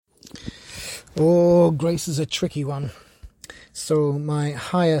Oh, grace is a tricky one. So my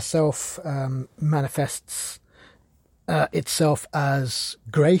higher self manifests itself as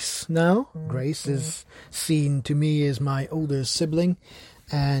Grace now. Grace is seen to me as my older sibling,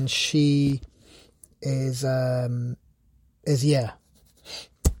 and she is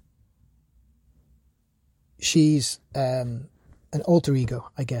she's an alter ego,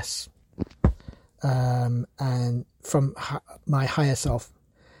 I guess, and from my higher self.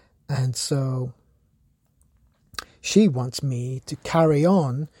 And so she wants me to carry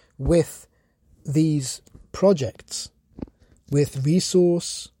on with these projects, with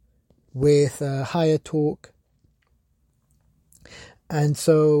resource, with higher talk. And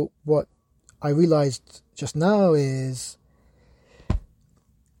so what I realized just now is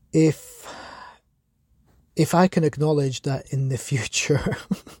if I can acknowledge that in the future,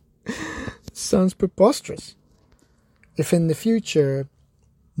 sounds preposterous. If in the future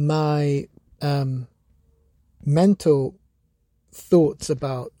my mental thoughts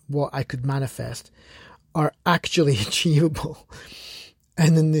about what I could manifest are actually achievable,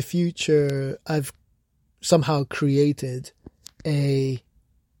 and in the future I've somehow created a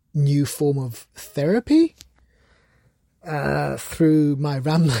new form of therapy through my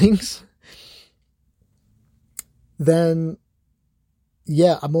ramblings, then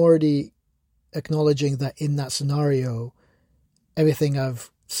yeah, I'm already acknowledging that in that scenario everything I've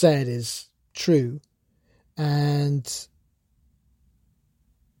said is true. And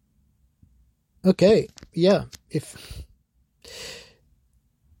okay, yeah, if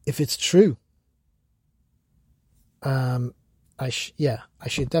it's true, I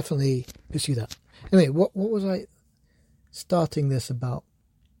should definitely pursue that. Anyway, what was I starting this about?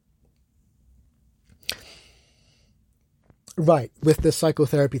 Right, with the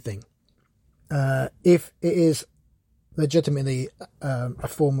psychotherapy thing. If it is legitimately a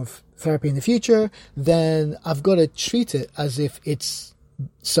form of therapy in the future, then I've got to treat it as if it's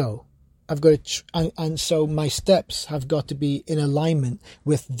so. I've got to, and so my steps have got to be in alignment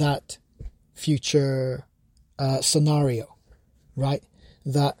with that future scenario, right?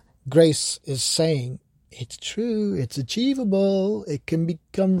 That Grace is saying it's true, it's achievable, it can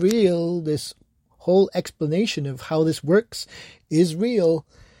become real. This whole explanation of how this works is real.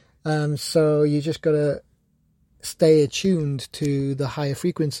 So you just got to stay attuned to the higher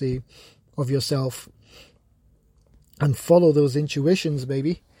frequency of yourself and follow those intuitions,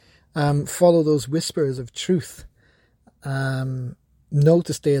 baby. Follow those whispers of truth. Know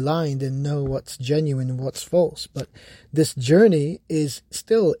to stay aligned and know what's genuine and what's false. But this journey is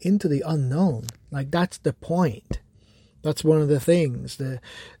still into the unknown. Like, that's the point. That's one of the things.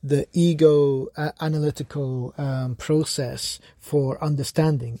 The ego analytical process for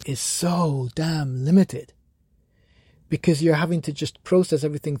understanding is so damn limited, because you're having to just process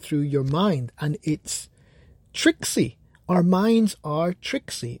everything through your mind, and it's tricksy. Our minds are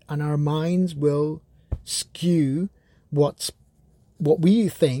tricksy, and our minds will skew what we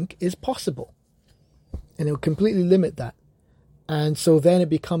think is possible, and it will completely limit that. And so then it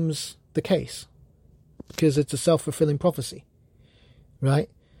becomes the case, because it's a self-fulfilling prophecy, right?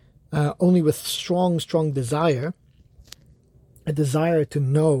 Only with strong desire, a desire to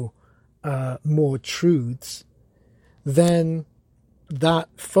know more truths, then that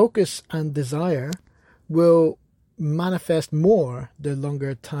focus and desire will manifest more the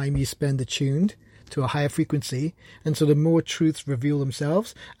longer time you spend attuned to a higher frequency. And so the more truths reveal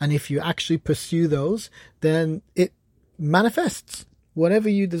themselves, and if you actually pursue those, then it manifests. Whatever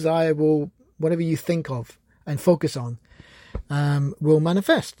you desire whatever you think of and focus on will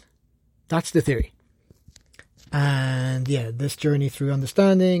manifest. That's the theory. And yeah, this journey through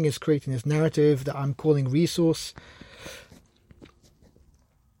understanding is creating this narrative that I'm calling resource.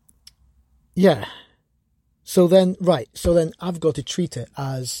 Yeah. So then I've got to treat it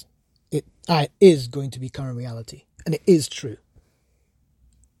as it is going to become a reality, and it is true.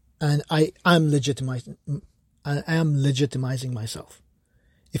 And I am legitimizing myself.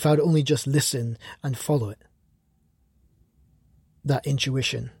 If I would only just listen and follow it, that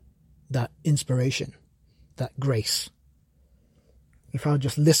intuition, that inspiration, that grace. If I would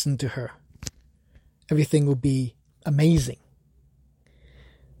just listen to her, everything would be amazing.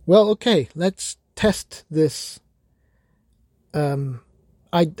 Well, okay, let's test this.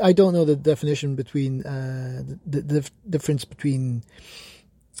 I don't know the definition between the difference between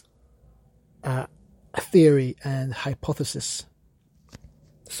a theory and hypothesis.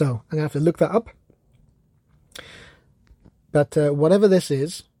 So I'm gonna have to look that up. But whatever this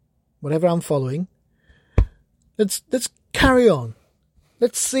is, whatever I'm following, let's carry on.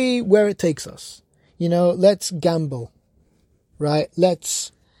 Let's see where it takes us. Let's gamble, right?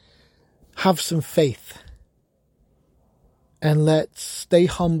 Let's have some faith. And let's stay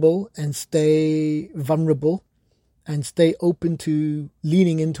humble and stay vulnerable and stay open to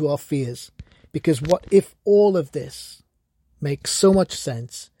leaning into our fears. Because what if all of this makes so much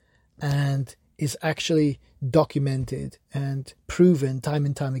sense and is actually documented and proven time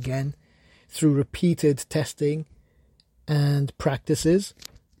and time again through repeated testing and practices?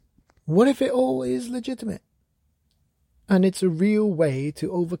 What if it all is legitimate? And it's a real way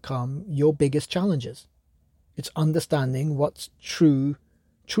to overcome your biggest challenges. It's understanding what's truly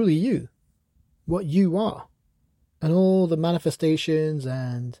you, what you are, and all the manifestations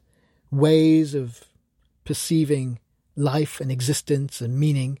and ways of perceiving life and existence and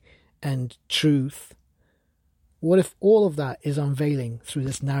meaning and truth. What if all of that is unveiling through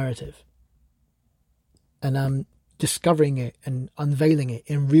this narrative? And I'm discovering it and unveiling it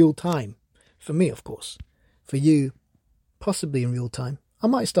in real time. For me, of course. For you, possibly in real time. I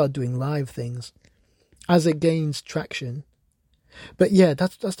might start doing live things as it gains traction. But yeah,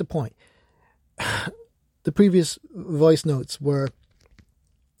 that's the point. The previous voice notes were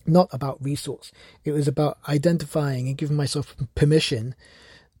not about resource. It was about identifying and giving myself permission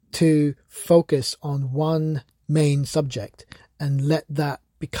to focus on one main subject and let that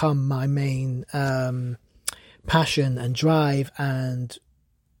become my main passion and drive and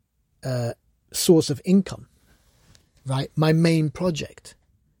source of income, right? My main project.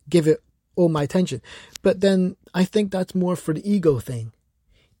 Give it all my attention. But then I think that's more for the ego thing.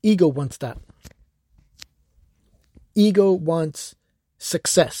 Ego wants that. Ego wants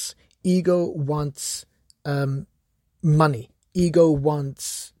success. Ego wants money. Ego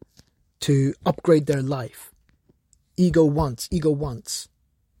wants to upgrade their life. Ego wants.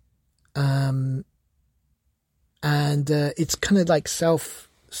 And it's kind of like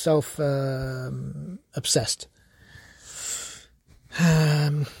obsessed.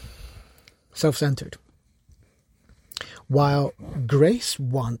 Self-centered. While Grace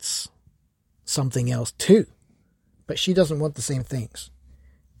wants something else too. But she doesn't want the same things.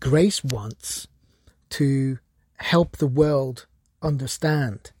 Grace wants to help the world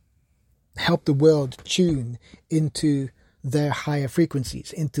understand, help the world tune into their higher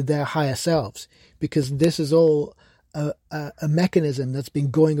frequencies, into their higher selves, because this is all a mechanism that's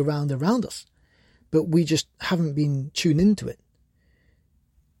been going around us, but we just haven't been tuned into it.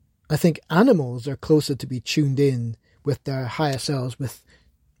 I think animals are closer to be tuned in with their higher selves, with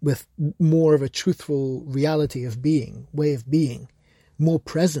more of a truthful reality of being, way of being, more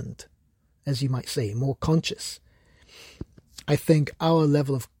present, as you might say, more conscious. I think our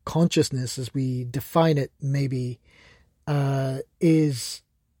level of consciousness, as we define it, maybe, is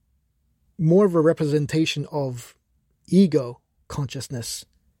more of a representation of ego consciousness,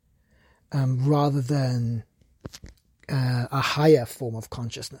 rather than a higher form of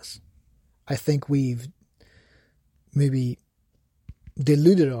consciousness. I think we've maybe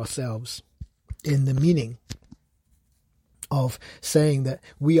deluded ourselves in the meaning of saying that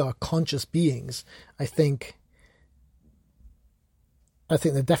we are conscious beings. I think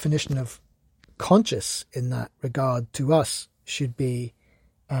the definition of conscious in that regard to us should be,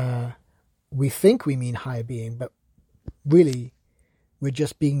 we think we mean higher being, but really we're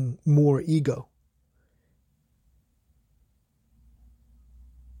just being more ego.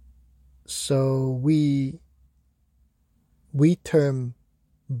 So we term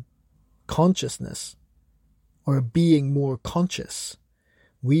consciousness or being more conscious.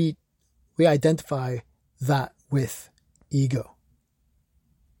 We identify that with ego.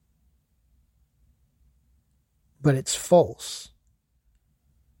 But it's false.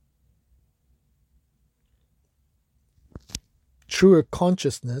 Truer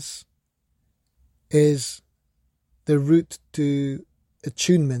consciousness is the route to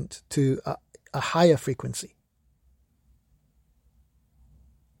attunement to a higher frequency.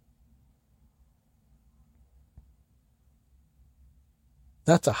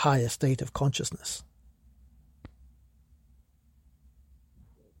 That's a higher state of consciousness.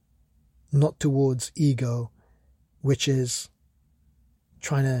 Not towards ego, which is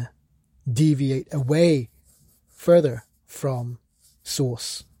trying to deviate away further from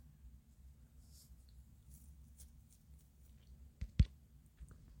source.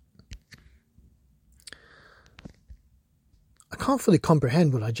 I can't fully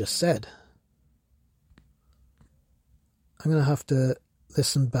comprehend what I just said. I'm going to have to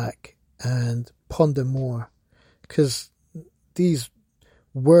listen back and ponder more, because these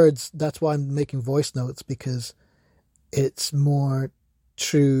words, that's why I'm making voice notes, because it's more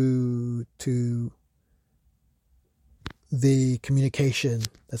true to the communication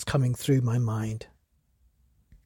that's coming through my mind.